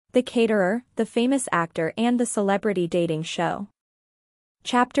The Caterer, the famous actor and the celebrity dating show.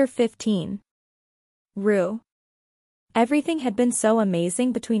 Chapter 15. Rue. Everything had been so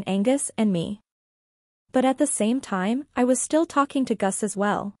amazing between Angus and me. But at the same time, I was still talking to Gus as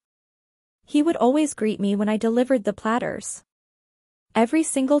well. He would always greet me when I delivered the platters. Every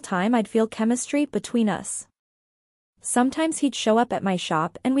single time I'd feel chemistry between us. Sometimes he'd show up at my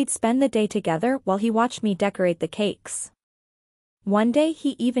shop and we'd spend the day together while he watched me decorate the cakes. One day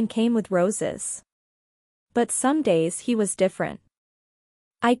he even came with roses. But some days he was different.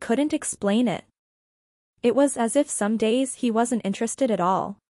 I couldn't explain it. It was as if some days he wasn't interested at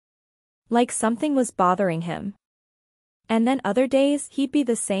all. Like something was bothering him. And then other days he'd be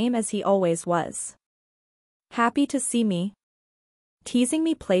the same as he always was. Happy to see me. Teasing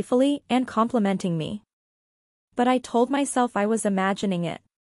me playfully and complimenting me. But I told myself I was imagining it.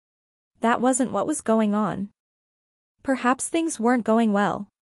 That wasn't what was going on. Perhaps things weren't going well.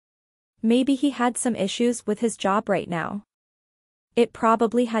 Maybe he had some issues with his job right now. It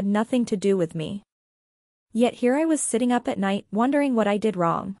probably had nothing to do with me. Yet here I was sitting up at night wondering what I did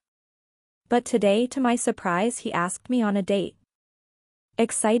wrong. But today, to my surprise, he asked me on a date.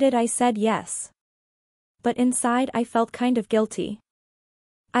 Excited, I said yes. But inside I felt kind of guilty.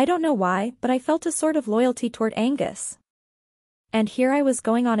 I don't know why, but I felt a sort of loyalty toward Angus. And here I was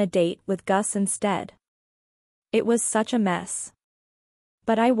going on a date with Gus instead. It was such a mess.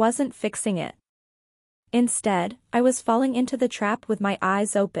 But I wasn't fixing it. Instead, I was falling into the trap with my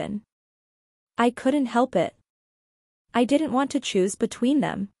eyes open. I couldn't help it. I didn't want to choose between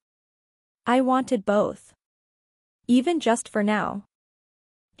them. I wanted both. Even just for now.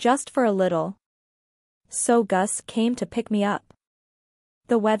 Just for a little. So Gus came to pick me up.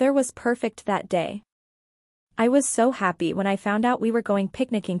 The weather was perfect that day. I was so happy when I found out we were going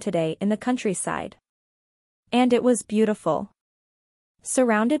picnicking today in the countryside. And it was beautiful.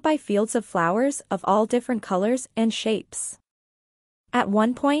 Surrounded by fields of flowers of all different colors and shapes. At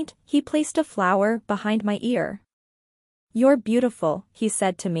one point, he placed a flower behind my ear. "You're beautiful," he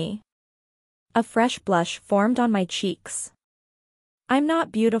said to me. A fresh blush formed on my cheeks. "I'm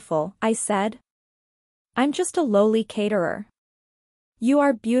not beautiful," I said. "I'm just a lowly caterer." "You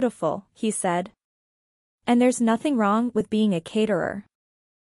are beautiful," he said. "And there's nothing wrong with being a caterer.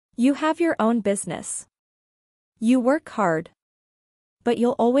 You have your own business. You work hard. But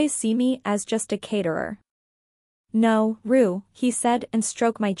you'll always see me as just a caterer." "No, Rue," he said and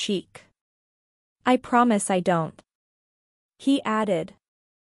stroked my cheek. "I promise I don't." He added.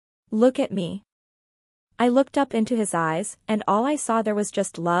 "Look at me." I looked up into his eyes, and all I saw there was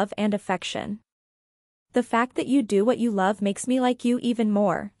just love and affection. "The fact that you do what you love makes me like you even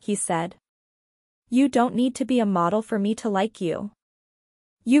more," he said. "You don't need to be a model for me to like you."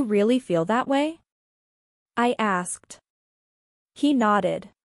 "You really feel that way?" I asked. He nodded.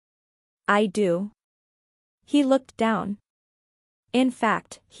 "I do." He looked down. "In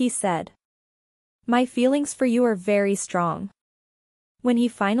fact," he said, "my feelings for you are very strong." When he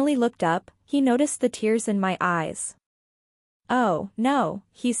finally looked up, he noticed the tears in my eyes. "Oh, no,"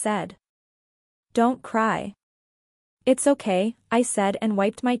 he said. "Don't cry." "It's okay," I said and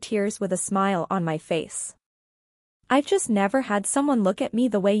wiped my tears with a smile on my face. "I've just never had someone look at me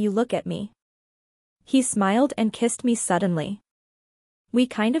the way you look at me." He smiled and kissed me suddenly. We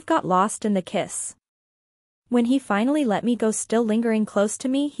kind of got lost in the kiss. When he finally let me go, still lingering close to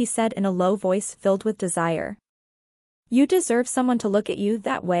me, he said in a low voice filled with desire, "You deserve someone to look at you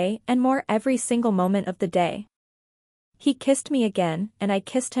that way and more every single moment of the day." He kissed me again, and I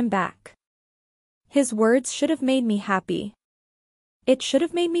kissed him back. His words should have made me happy. It should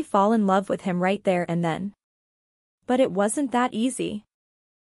have made me fall in love with him right there and then. But it wasn't that easy.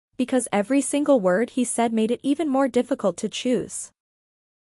 Because every single word he said made it even more difficult to choose.